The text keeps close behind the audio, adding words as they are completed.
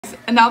guys,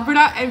 an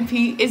Alberta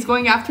MP is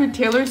going after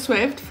Taylor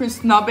Swift for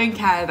snubbing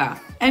Canada,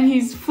 and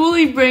he's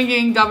fully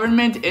bringing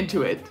government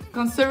into it.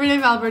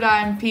 Conservative Alberta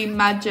MP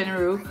Matt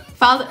Jeneroux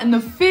filed an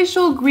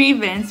official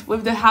grievance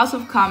with the House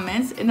of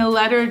Commons in a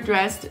letter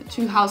addressed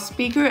to House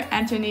Speaker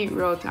Anthony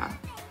Rota.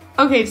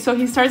 Okay, so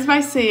he starts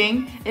by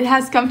saying, "It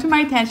has come to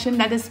my attention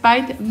that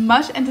despite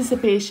much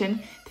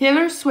anticipation,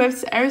 Taylor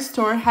Swift's Eras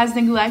Tour has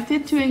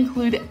neglected to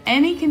include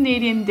any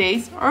Canadian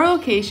dates or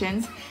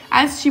locations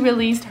as she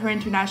released her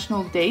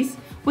international dates,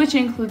 which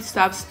include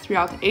stops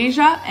throughout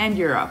Asia and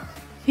Europe."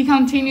 He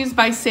continues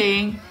by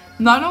saying,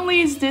 "Not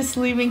only is this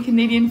leaving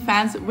Canadian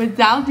fans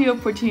without the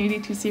opportunity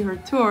to see her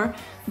tour,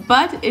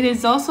 but it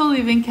is also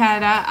leaving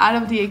Canada out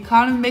of the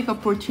economic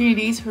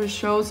opportunities her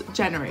shows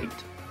generate."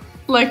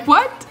 Like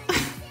what?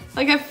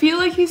 Like, I feel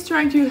like he's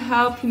trying to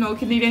help,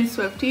 Canadian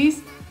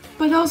Swifties,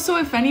 but also,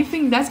 if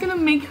anything, that's gonna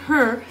make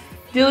her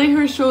delay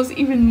her shows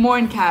even more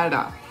in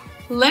Canada.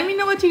 Let me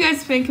know what you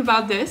guys think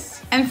about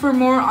this, and for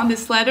more on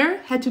this letter,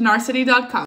 head to narcity.com.